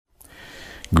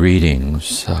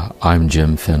Greetings, I'm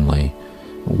Jim Finley.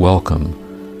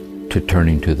 Welcome to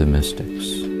Turning to the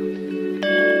Mystics.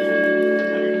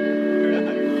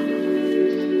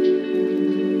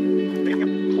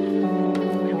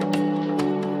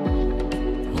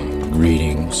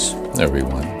 Greetings,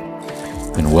 everyone,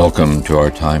 and welcome to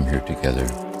our time here together,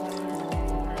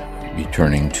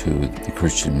 returning to the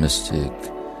Christian mystic,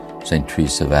 St.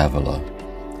 Teresa of Avila,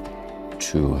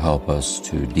 to help us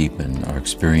to deepen our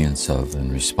experience of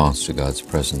and response to God's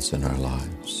presence in our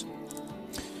lives.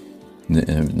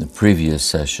 In the previous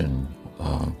session,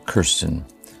 Kirsten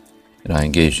and I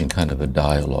engaged in kind of a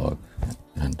dialogue,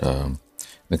 and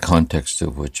the context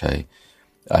of which I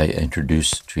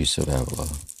introduced Teresa of Avila,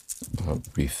 a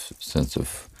brief sense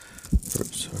of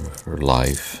her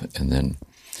life, and then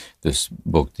this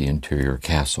book, The Interior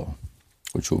Castle,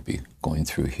 which we'll be going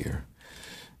through here.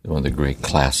 One of the great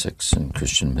classics in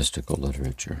Christian mystical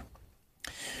literature.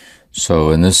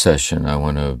 So in this session, I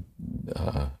want to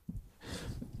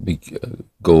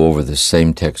go over the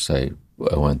same text I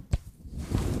went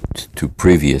to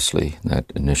previously,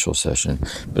 that initial session,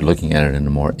 but looking at it in a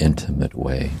more intimate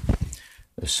way.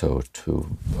 So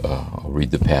I'll read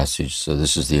the passage. So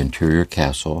this is The Interior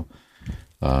Castle,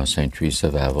 St. Teresa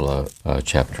of Avila,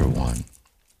 chapter 1,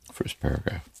 first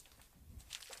paragraph.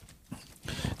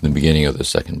 The beginning of the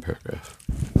second paragraph.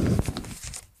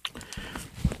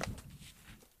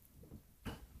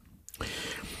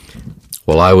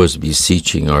 While I was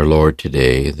beseeching our Lord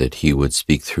today that he would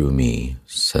speak through me,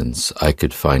 since I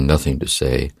could find nothing to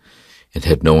say and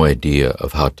had no idea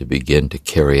of how to begin to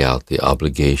carry out the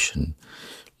obligation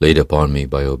laid upon me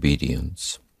by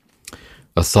obedience,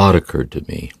 a thought occurred to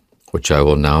me, which I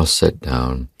will now set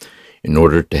down in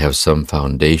order to have some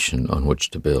foundation on which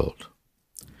to build.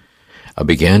 I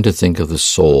began to think of the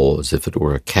soul as if it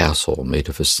were a castle made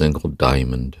of a single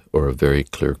diamond or a very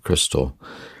clear crystal,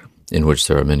 in which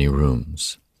there are many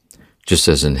rooms, just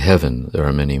as in heaven there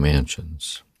are many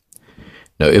mansions.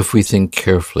 Now, if we think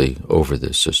carefully over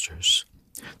this, sisters,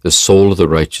 the soul of the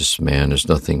righteous man is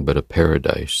nothing but a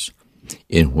paradise,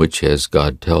 in which, as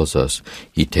God tells us,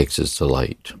 he takes his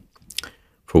delight.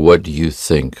 For what do you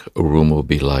think a room will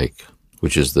be like,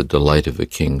 which is the delight of a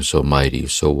king so mighty,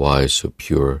 so wise, so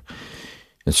pure,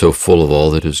 and so full of all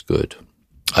that is good?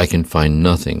 I can find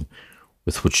nothing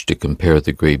with which to compare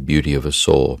the great beauty of a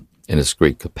soul and its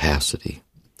great capacity.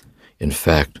 In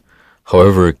fact,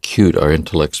 however acute our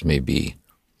intellects may be,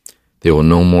 they will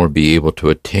no more be able to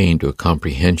attain to a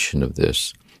comprehension of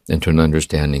this than to an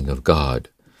understanding of God.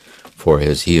 For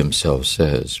as he himself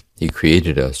says, he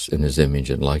created us in his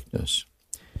image and likeness.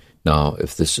 Now,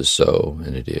 if this is so,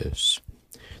 and it is,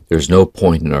 there is no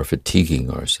point in our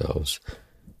fatiguing ourselves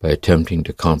by attempting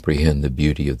to comprehend the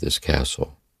beauty of this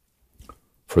castle.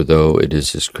 For though it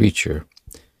is his creature,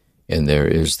 and there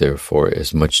is therefore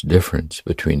as much difference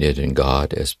between it and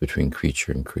God as between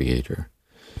creature and creator,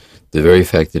 the very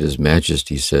fact that his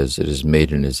majesty says it is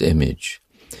made in his image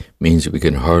means that we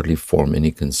can hardly form any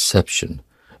conception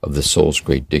of the soul's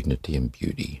great dignity and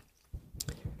beauty.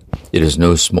 It is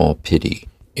no small pity,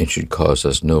 and should cause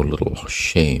us no little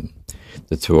shame,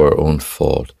 that through our own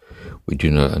fault we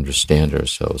do not understand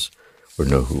ourselves or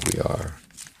know who we are.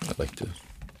 I'd like to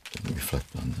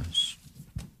reflect on this.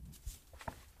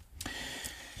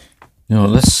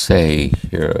 Let's say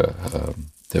here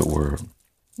that we're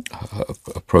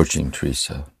approaching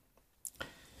Teresa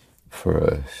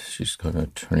she's going to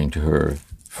turning to her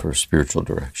for spiritual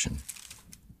direction.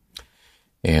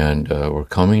 And we're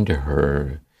coming to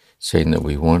her saying that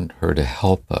we want her to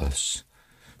help us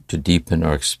to deepen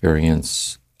our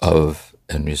experience of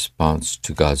and response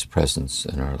to God's presence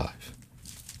in our life.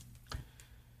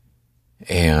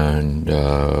 And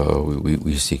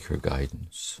we seek her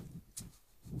guidance.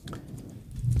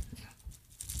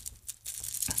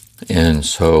 And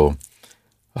so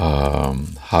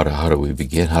how do we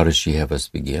begin? How does she have us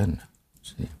begin?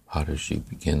 How does she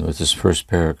begin with this first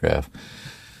paragraph?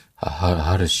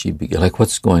 How does she begin? Like,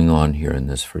 what's going on here in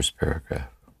this first paragraph?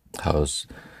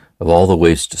 Of all the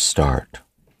ways to start,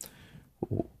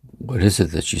 what is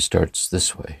it that she starts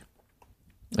this way?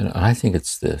 And I think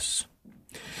it's this.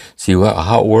 See, where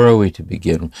are we to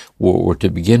begin? We're to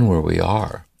begin where we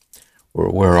are.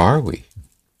 Where are we?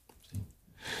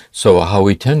 So how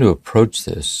we tend to approach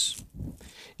this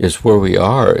is where we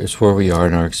are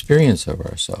in our experience of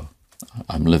ourselves.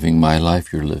 I'm living my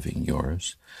life, you're living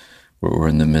yours. We're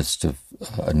in the midst of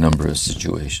a number of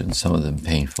situations, some of them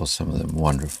painful, some of them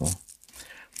wonderful.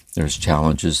 There's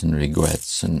challenges and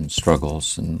regrets and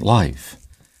struggles and life.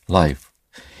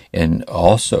 And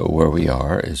also where we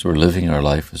are is we're living our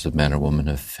life as a man or woman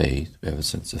of faith. We have a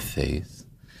sense of faith.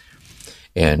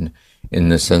 And in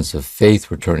the sense of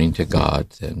faith, we're turning to God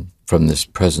then from this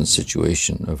present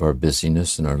situation of our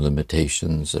busyness and our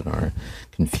limitations and our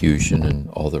confusion and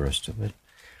all the rest of it.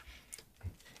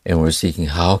 And we're seeking,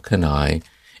 how can I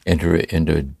enter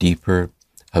into a deeper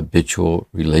habitual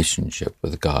relationship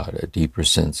with God, a deeper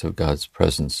sense of God's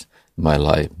presence in my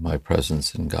life, my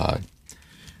presence in God.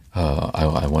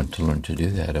 I want to learn to do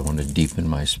that. I want to deepen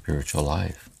my spiritual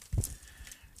life.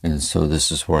 And so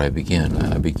this is where I begin.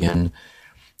 I begin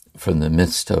from the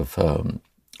midst of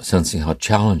sensing how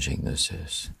challenging this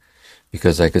is,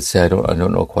 because I could say I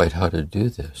don't know quite how to do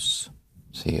this.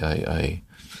 See, how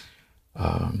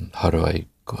do I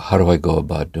go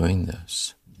about doing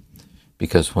this?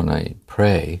 Because when I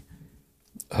pray,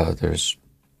 there's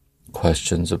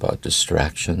questions about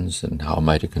distractions and how am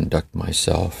I to conduct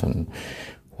myself, and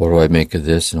what do I make of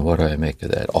this and what do I make of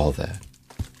that, all that.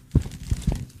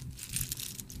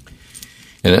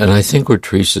 And I think where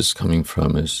Teresa's coming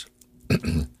from is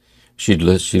she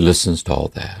listens to all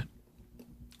that,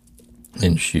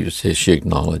 and she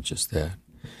acknowledges that.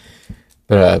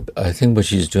 But I think what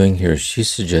she's doing here is she's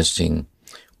suggesting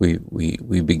we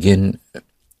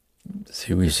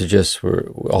suggest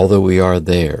although we are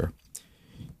there,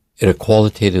 at a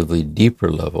qualitatively deeper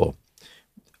level,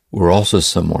 we're also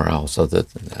somewhere else other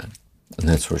than that. And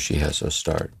that's where she has us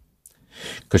start.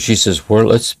 Because she says,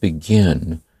 let's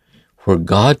begin where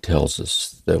God tells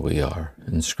us that we are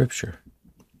in Scripture.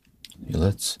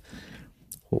 If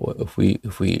we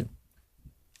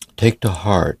take to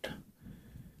heart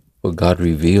what God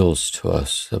reveals to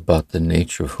us about the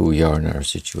nature of who we are in our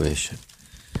situation,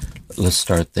 let's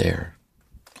start there.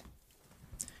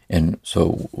 And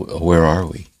so, where are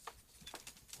we?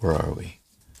 Where are we?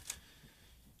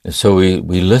 And so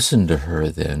we listen to her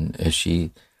then as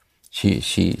she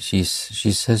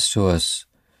says to us,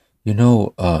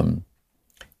 you're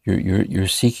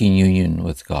seeking union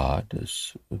with God,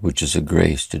 which is a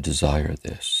grace to desire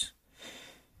this.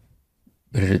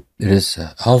 But it is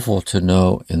helpful to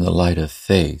know in the light of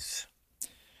faith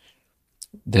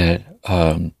that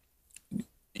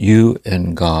you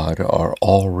and God are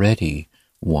already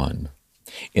one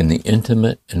in the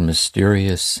intimate and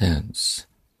mysterious sense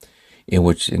in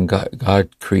which God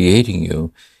creating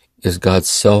you is God's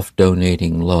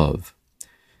self-donating love.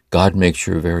 God makes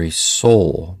your very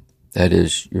soul, that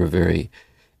is your very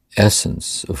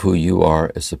essence of who you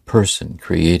are as a person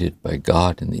created by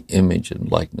God in the image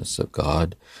and likeness of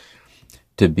God,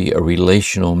 to be a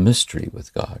relational mystery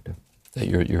with God. That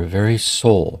your very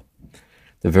soul,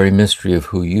 the very mystery of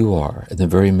who you are and the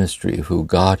very mystery of who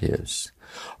God is,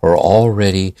 are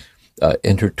already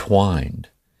intertwined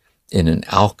in an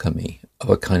alchemy of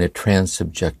a kind of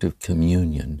transsubjective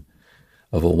communion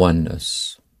of a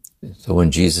oneness. So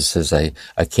when Jesus says, I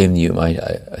came to you,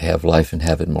 I have life and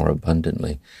have it more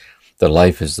abundantly, the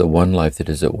life is the one life that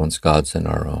is at once God's and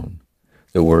our own.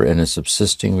 That we're in a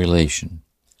subsisting relation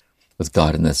with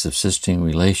God, and that subsisting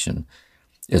relation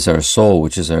is our soul,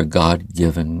 which is our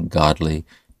God-given, godly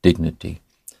dignity,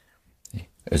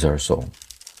 is our soul.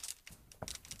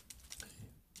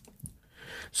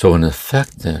 So in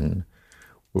effect then,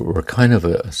 we're kind of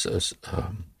we're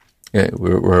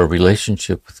a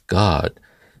relationship with God,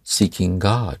 seeking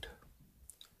God.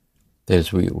 That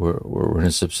is, we're in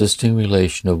a subsisting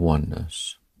relation of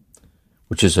oneness,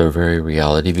 which is our very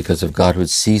reality, because if God would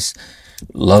cease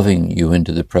loving you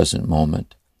into the present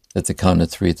moment, at the count of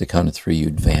three,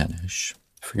 you'd vanish,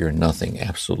 for you're nothing,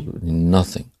 absolutely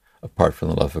nothing, apart from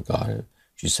the love of God.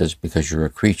 She says, because you're a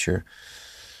creature,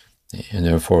 and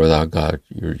therefore without God,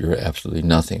 you're absolutely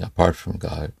nothing apart from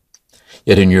God.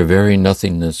 Yet in your very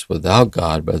nothingness without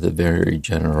God, by the very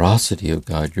generosity of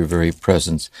God, your very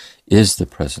presence is the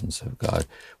presence of God,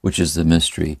 which is the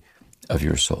mystery of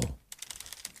your soul.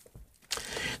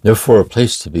 Therefore, a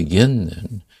place to begin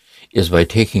then is by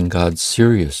taking God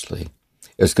seriously,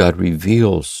 as God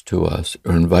reveals to us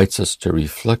or invites us to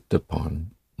reflect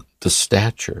upon the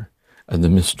stature and the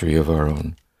mystery of our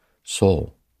own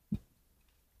soul.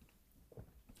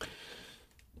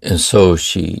 And so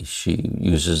she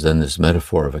uses then this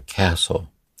metaphor of a castle,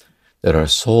 that our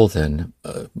soul then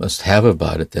must have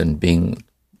about it then, being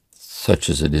such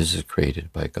as it is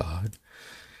created by God,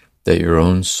 that your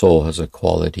own soul has a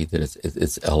quality that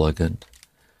it's elegant,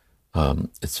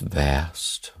 it's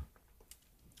vast,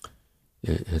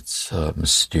 it's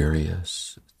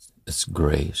mysterious, it's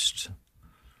graced,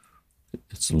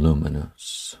 it's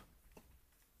luminous,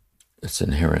 it's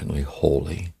inherently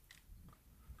holy.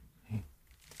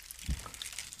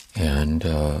 And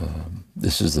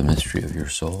this is the mystery of your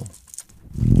soul.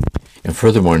 And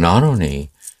furthermore, not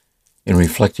only in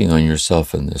reflecting on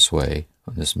yourself in this way,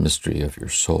 on this mystery of your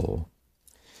soul,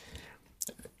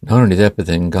 Not only that, but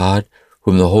then God,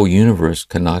 whom the whole universe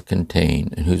cannot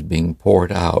contain, and who's being poured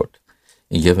out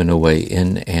and given away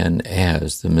in and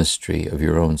as the mystery of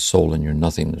your own soul and your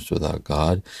nothingness without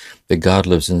God, that God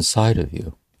lives inside of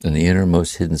you, in the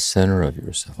innermost hidden center of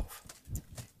yourself.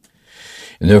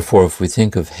 And therefore, if we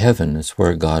think of heaven as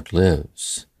where God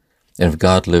lives, and if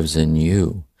God lives in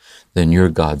you, then you're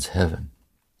God's heaven.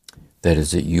 That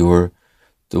is, that you're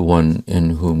the one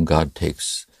in whom God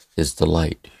takes his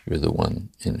delight. You're the one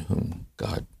in whom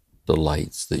God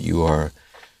delights, that you are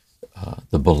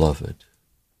the beloved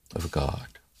of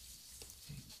God,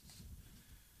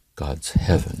 God's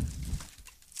heaven.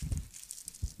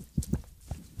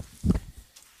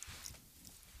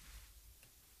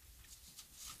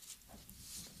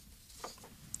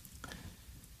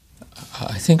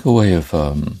 I think a way of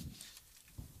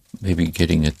maybe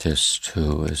getting at this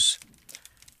too is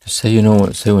to say,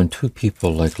 when two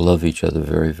people love each other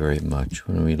very, very much,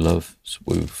 when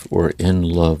we're in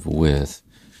love with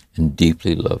and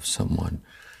deeply love someone,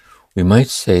 we might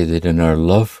say that in our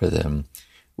love for them,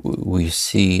 we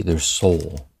see their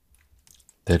soul.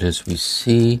 That is, we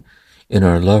see in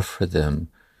our love for them,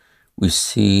 we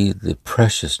see the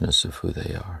preciousness of who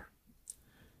they are.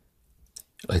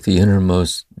 Like the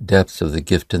innermost depths of the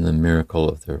gift and the miracle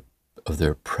of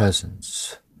their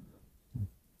presence.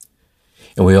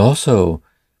 And we also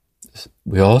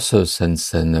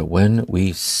sense then that when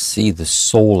we see the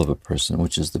soul of a person,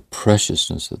 which is the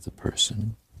preciousness of the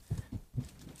person,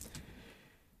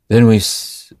 then we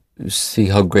see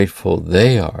how grateful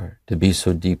they are to be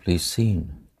so deeply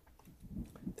seen.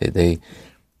 They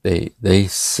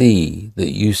see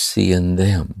that you see in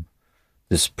them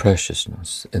this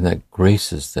preciousness, and that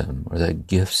graces them, or that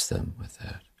gifts them with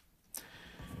that.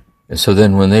 And so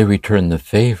then when they return the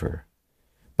favor,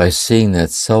 by seeing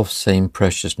that self-same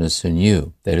preciousness in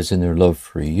you, that is, in their love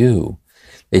for you,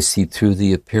 they see through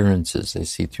the appearances, they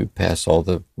see through past all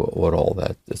that's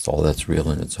real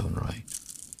in its own right.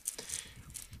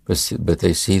 But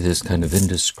they see this kind of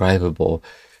indescribable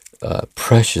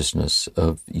preciousness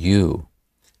of you,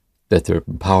 that they're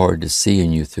empowered to see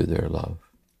in you through their love.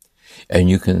 And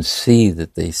you can see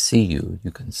that they see you.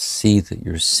 You can see that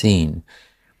you're seen.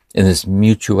 And this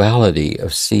mutuality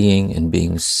of seeing and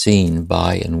being seen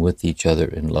by and with each other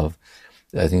in love,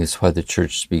 I think that's why the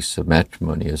Church speaks of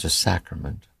matrimony as a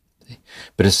sacrament.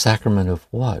 But a sacrament of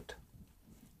what?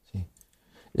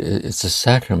 It's a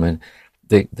sacrament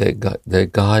that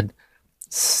God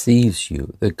sees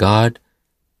you, that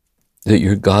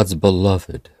you're God's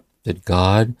beloved, that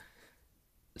God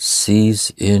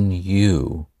sees in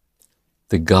you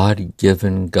the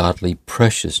God-given, godly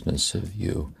preciousness of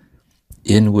you,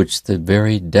 in which the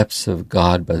very depths of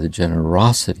God, by the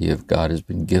generosity of God, has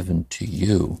been given to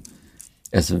you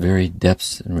as the very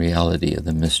depths and reality of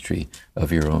the mystery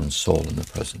of your own soul in the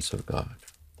presence of God.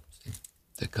 See?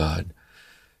 That God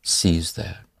sees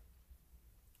that.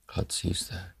 God sees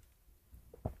that.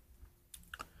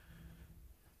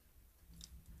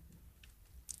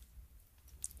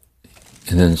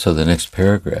 And then, so the next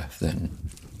paragraph then,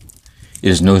 it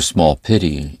is no small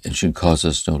pity, and should cause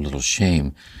us no little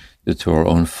shame, that through our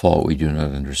own fault we do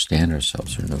not understand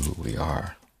ourselves or know who we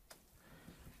are.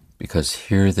 Because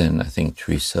here then, I think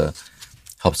Teresa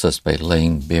helps us by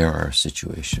laying bare our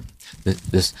situation.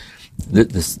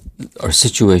 Our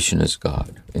situation is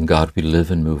God. In God we live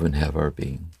and move and have our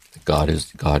being. God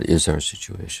is our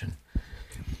situation.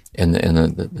 And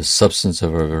the substance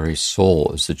of our very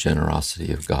soul is the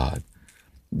generosity of God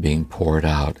being poured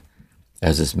out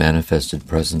as this manifested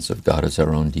presence of God as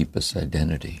our own deepest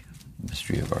identity, the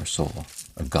mystery of our soul,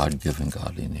 a God-given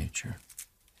godly nature.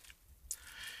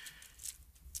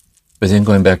 But then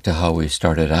going back to how we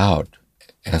started out,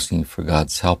 asking for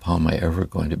God's help, how am I ever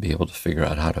going to be able to figure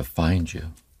out how to find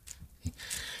you?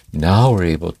 Now we're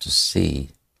able to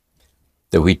see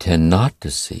that we tend not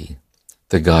to see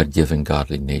the God-given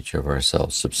godly nature of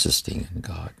ourselves subsisting in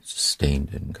God, sustained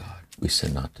in God. We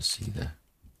tend not to see that.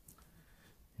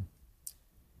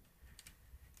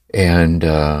 And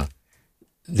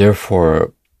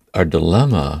therefore, our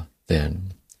dilemma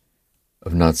then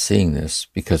of not seeing this,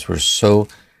 because we're so,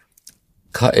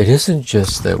 it isn't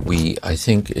just that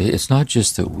it's not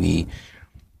just that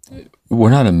we're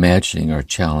not imagining our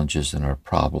challenges and our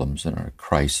problems and our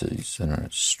crises and our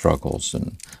struggles.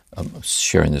 And I'm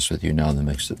sharing this with you now in the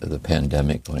mix of the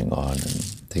pandemic going on and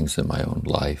things in my own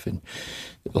life. And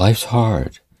life's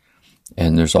hard.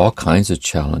 And there's all kinds of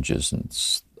challenges and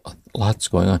lots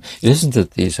going on. It isn't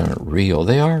that these aren't real.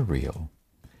 They are real.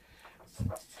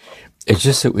 It's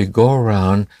just that we go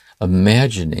around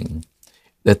imagining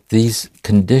that these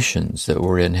conditions that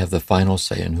we're in have the final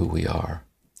say in who we are.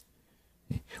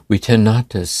 we tend not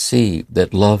to see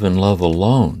that love and love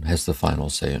alone has the final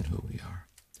say in who we are.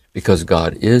 Because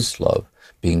God is love,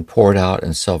 being poured out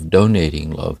and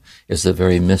self-donating love is the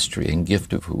very mystery and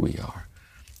gift of who we are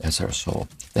as our soul.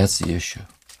 That's the issue.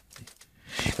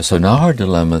 So now our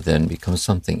dilemma then becomes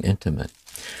something intimate.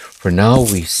 For now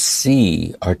we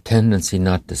see our tendency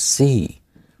not to see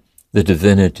the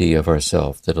divinity of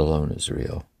ourself that alone is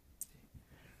real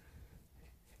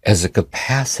as a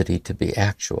capacity to be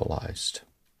actualized.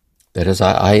 That is,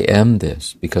 I am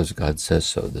this because God says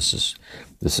so. This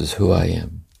is who I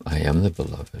am. I am the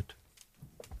beloved.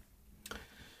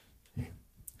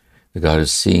 God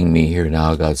is seeing me here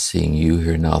now. God's seeing you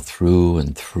here now, through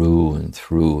and through and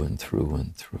through and through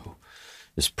and through.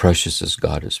 As precious as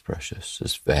God is precious,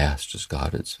 as vast as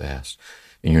God is vast.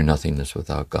 And your nothingness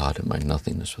without God and my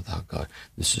nothingness without God.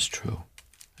 This is true.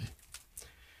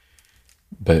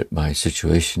 But my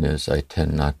situation is I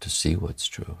tend not to see what's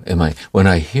true. When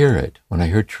I hear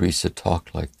Teresa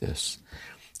talk like this,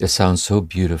 it sounds so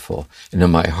beautiful. And in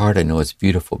my heart I know it's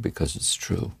beautiful because it's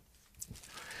true.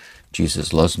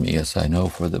 Jesus loves me, yes I know,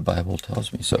 for the Bible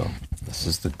tells me so. This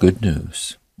is the good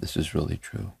news. This is really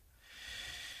true.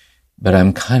 But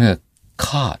I'm kind of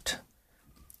caught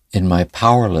in my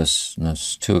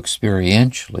powerlessness to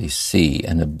experientially see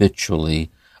and habitually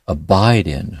abide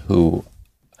in who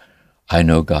I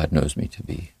know God knows me to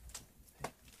be.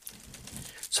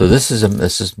 So this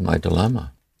is my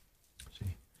dilemma.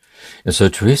 See? And so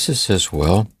Teresa says,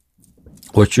 well,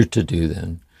 what you're to do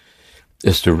then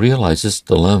is to realize this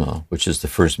dilemma, which is the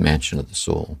first mansion of the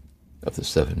soul, of the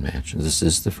 7 mansions. This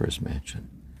is the first mansion.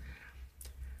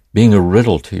 Being a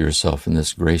riddle to yourself in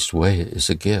this graced way is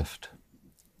a gift.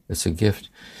 It's a gift.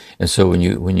 And so when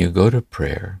you go to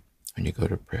prayer, and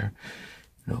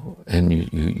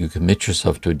you commit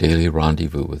yourself to a daily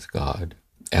rendezvous with God,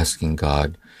 asking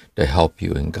God to help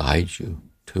you and guide you,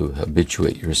 to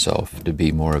habituate yourself, to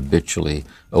be more habitually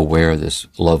aware of this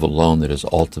love alone that is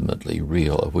ultimately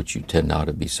real, of which you tend now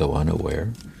to be so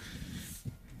unaware.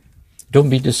 Don't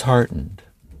be disheartened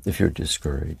if you're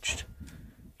discouraged.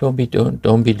 Don't be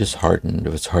disheartened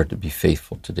if it's hard to be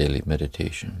faithful to daily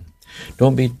meditation.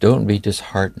 Don't be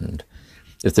disheartened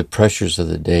if the pressures of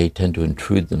the day tend to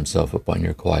intrude themselves upon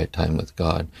your quiet time with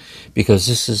God, because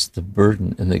this is the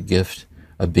burden and the gift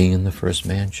of being in the first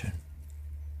mansion.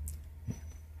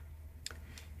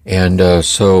 And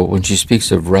so when she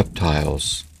speaks of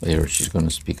reptiles, later she's going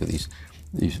to speak of these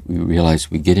we realize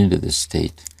we get into this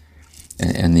state,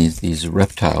 and these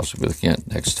reptiles we're looking at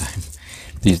next time,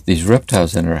 these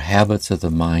reptiles then are habits of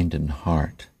the mind and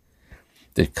heart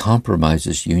that compromise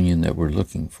this union that we're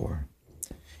looking for.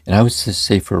 And I would just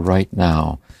say for right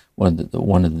now, one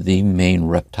of the main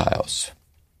reptiles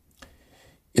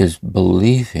is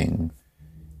believing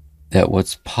that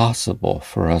what's possible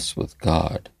for us with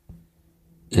God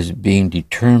is being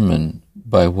determined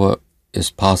by what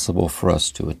is possible for us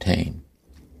to attain.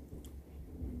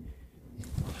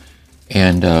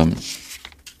 And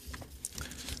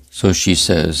so she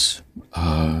says,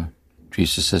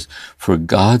 Teresa says, for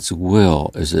God's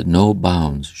will is that no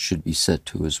bounds should be set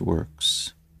to his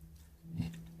works.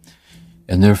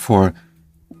 And therefore,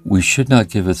 we should not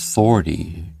give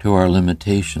authority to our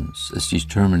limitations as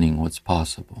determining what's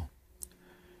possible.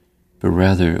 But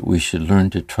rather, we should learn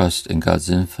to trust in God's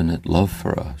infinite love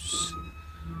for us,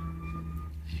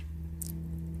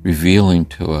 revealing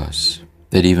to us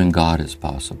that even God is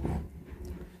possible,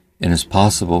 and is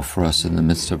possible for us in the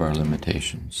midst of our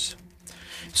limitations.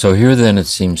 So here then, it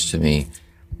seems to me,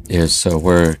 is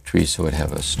where Teresa would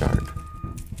have us start.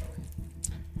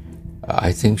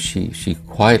 I think she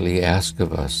quietly asked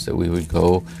of us that we would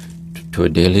go to a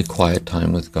daily quiet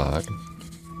time with God.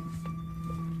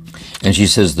 And she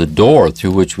says the door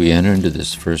through which we enter into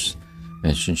this first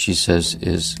mention, she says,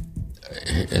 is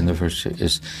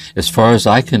as far as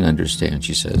I can understand,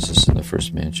 she says this in the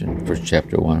first mention, first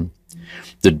chapter 1,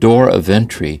 the door of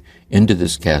entry into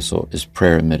this castle is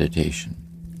prayer and meditation.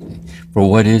 For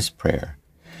what is prayer?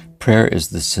 Prayer is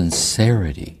the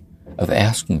sincerity of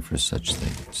asking for such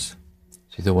things.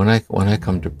 See, that when I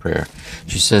come to prayer,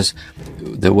 she says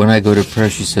that when I go to prayer,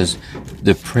 she says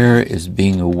the prayer is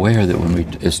being aware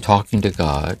that is talking to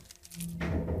God,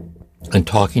 and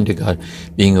talking to God,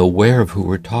 being aware of who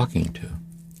we're talking to.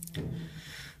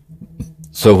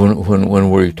 So when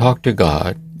we talk to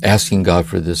God, asking God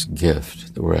for this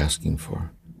gift that we're asking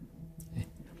for,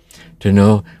 to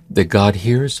know that God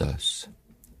hears us.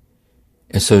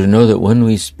 And so to know that when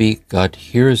we speak, God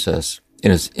hears us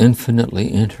and is infinitely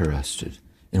interested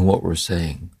in what we're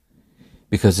saying.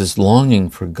 Because this longing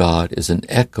for God is an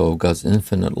echo of God's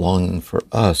infinite longing for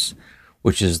us,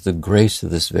 which is the grace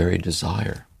of this very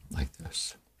desire, like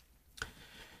this.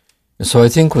 And so I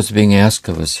think what's being asked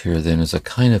of us here then is a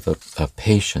kind of a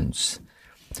patience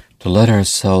to let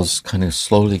ourselves kind of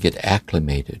slowly get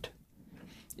acclimated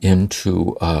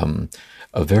into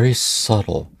a very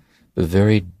subtle, but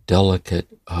very delicate,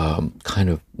 kind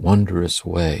of wondrous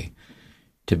way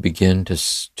to begin to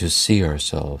see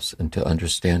ourselves and to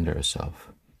understand ourselves,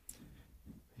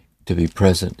 to be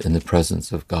present in the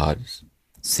presence of God,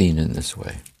 seen in this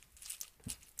way.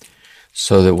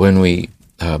 So that when we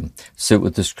sit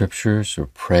with the scriptures or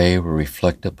pray or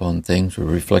reflect upon things, or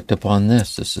reflect upon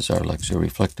this is our lecture,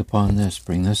 reflect upon this,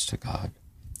 bring this to God.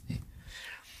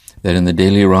 That in the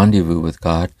daily rendezvous with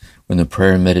God, when the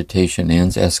prayer and meditation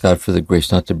ends, ask God for the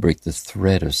grace not to break the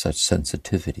thread of such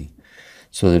sensitivity,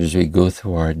 so that as we go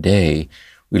through our day,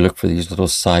 we look for these little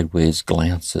sideways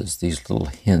glances, these little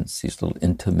hints, these little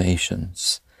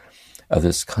intimations of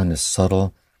this kind of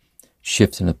subtle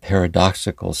shift in a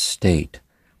paradoxical state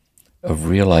of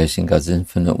realizing God's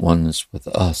infinite oneness with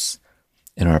us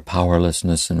in our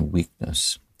powerlessness and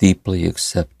weakness, deeply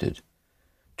accepted,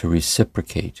 to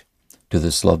reciprocate to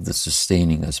this love that's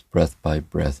sustaining us breath by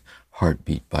breath,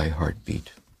 heartbeat by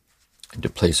heartbeat, and to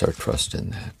place our trust in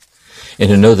that. And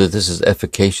to know that this is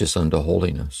efficacious unto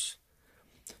holiness.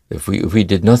 If we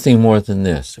did nothing more than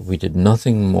this, if we did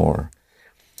nothing more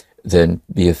than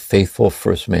be a faithful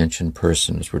first-mentioned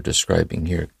person, as we're describing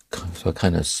here, so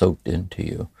kind of soaked into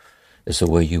you, is the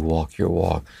way you walk your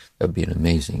walk, that would be an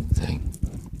amazing thing.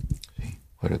 See?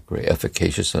 What a great,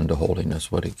 efficacious unto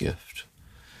holiness, what a gift.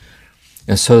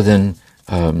 And so then,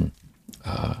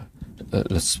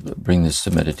 let's bring this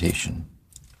to meditation.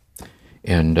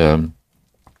 And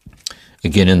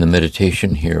again, in the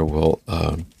meditation here, we'll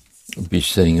be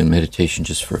sitting in meditation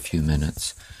just for a few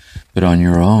minutes. But on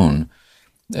your own,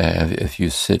 if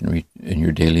you sit in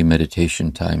your daily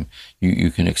meditation time, you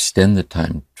can extend the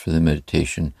time for the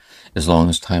meditation as long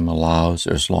as time allows,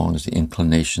 or as long as the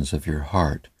inclinations of your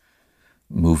heart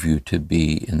move you to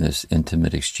be in this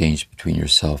intimate exchange between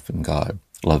yourself and God,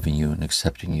 loving you and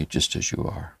accepting you just as you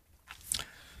are.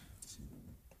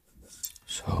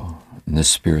 So, in this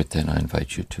spirit then, I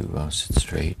invite you to sit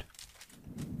straight.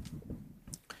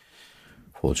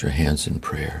 Fold your hands in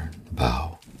prayer,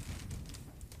 bow.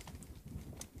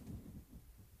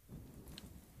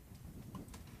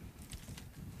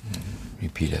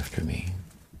 Repeat after me.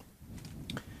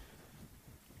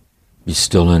 Be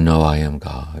still and know I am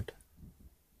God.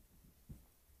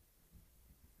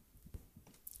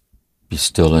 Be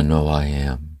still and know I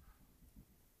am.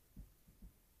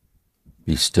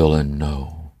 Be still and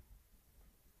know.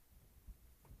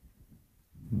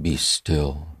 Be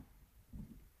still.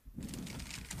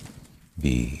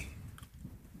 Be.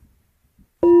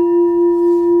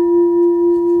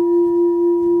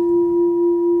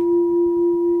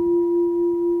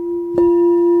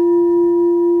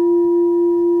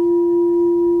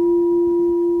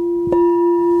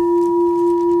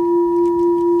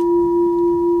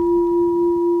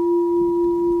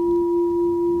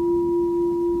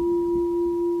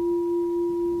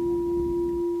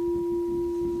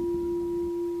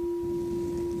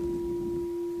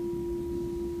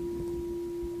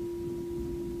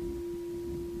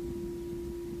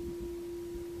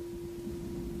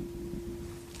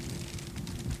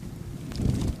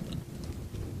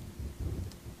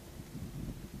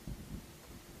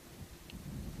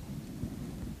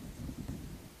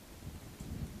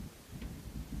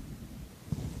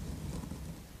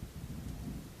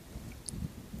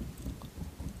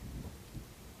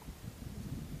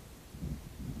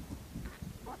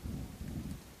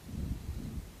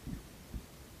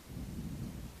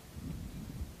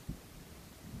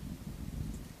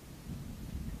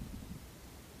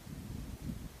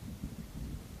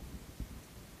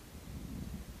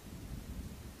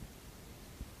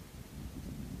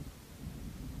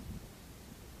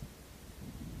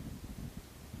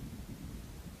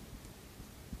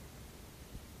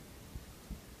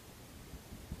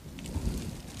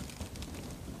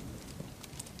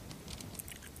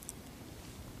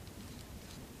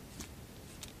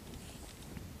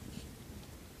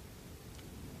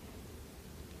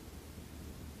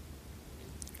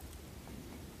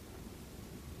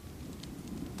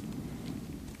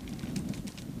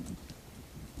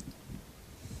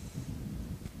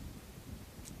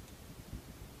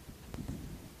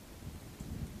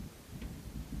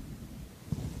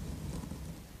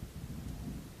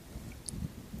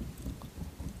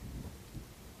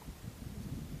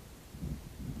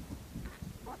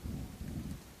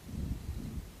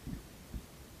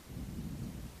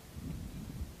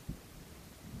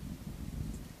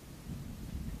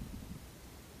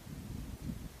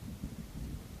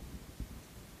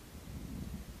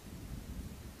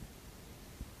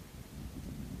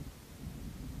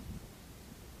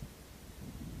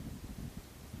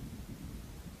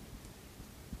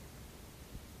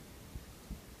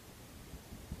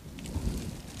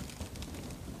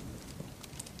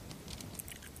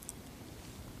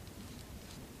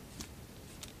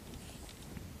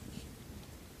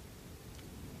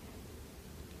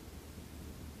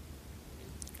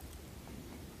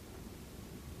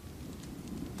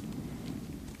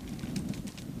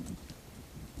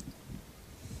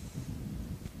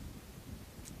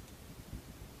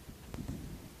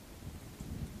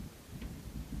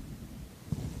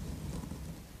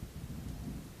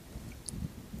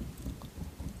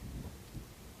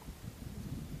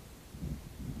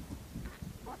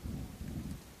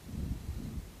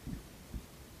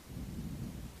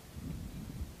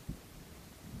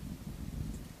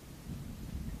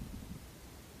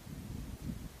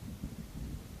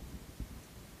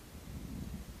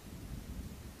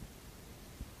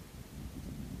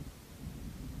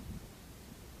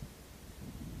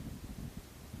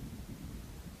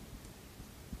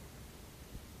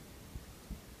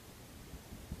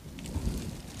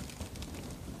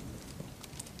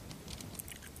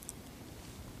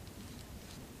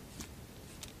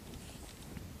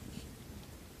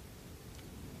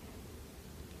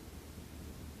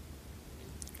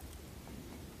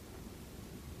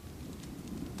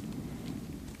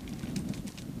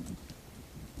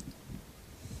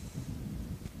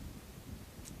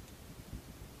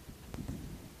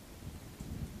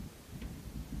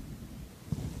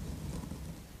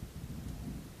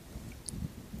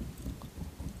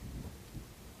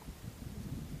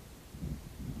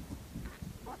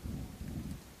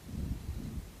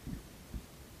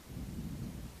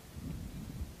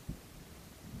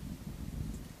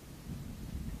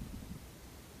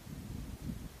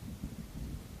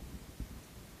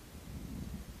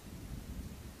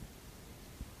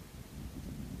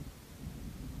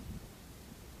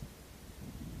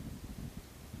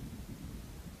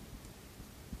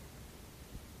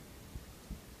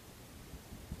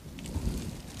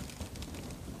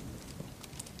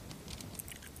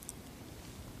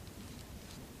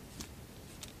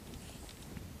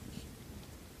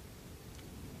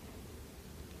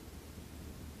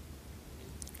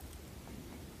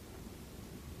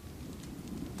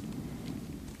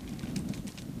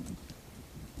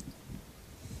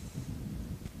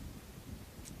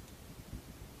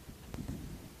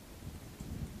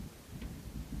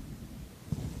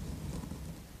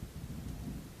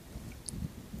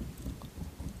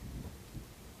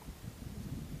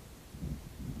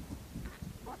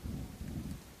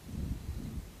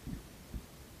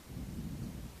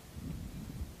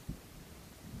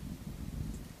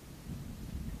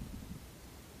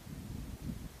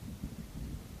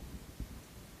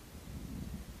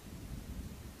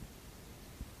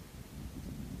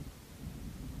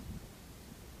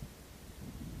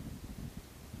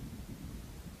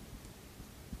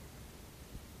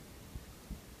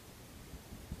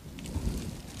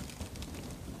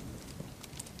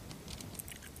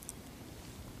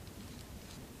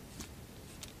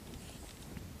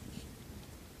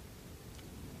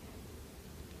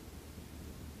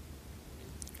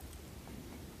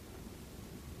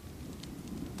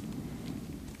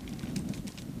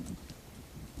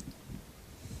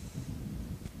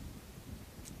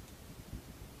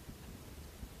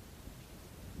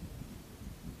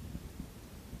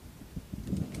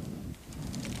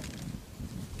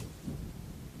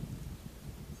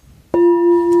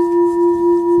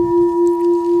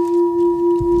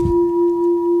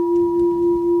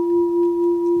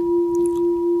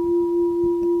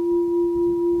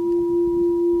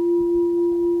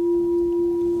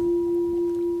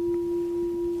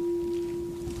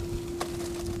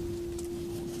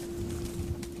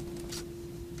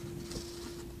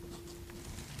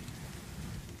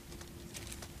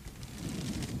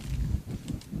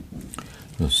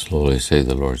 We'll slowly say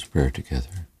the Lord's Prayer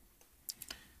together.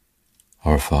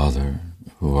 Our Father,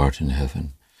 who art in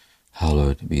heaven,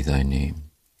 hallowed be thy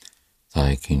name.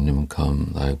 Thy kingdom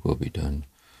come, thy will be done,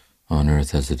 on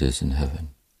earth as it is in heaven.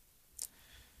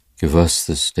 Give us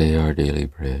this day our daily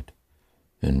bread,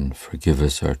 and forgive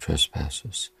us our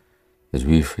trespasses, as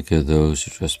we forgive those who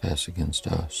trespass against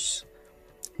us.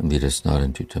 And lead us not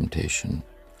into temptation,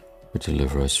 but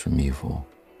deliver us from evil.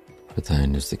 For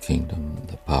thine is the kingdom,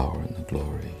 the power, and the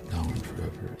glory, now and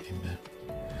forever. Amen.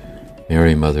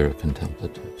 Mary, Mother of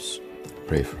Contemplatives,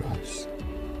 pray for us.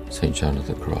 St. John of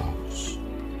the Cross,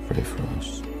 pray for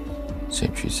us.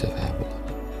 St. Teresa of Avila,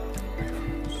 pray for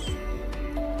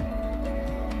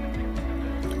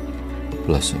us.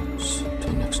 Blessings.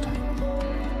 Till next time.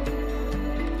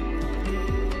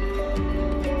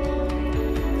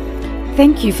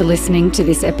 Thank you for listening to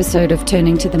this episode of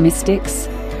Turning to the Mystics,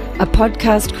 a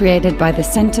podcast created by the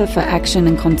Center for Action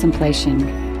and Contemplation.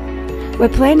 We're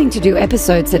planning to do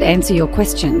episodes that answer your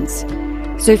questions.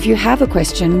 So if you have a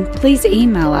question, please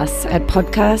email us at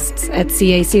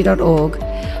podcasts@cac.org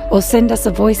or send us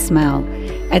a voicemail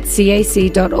at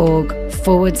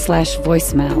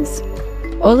cac.org/voicemails.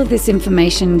 All of this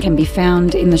information can be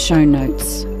found in the show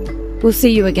notes. We'll see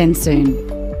you again soon.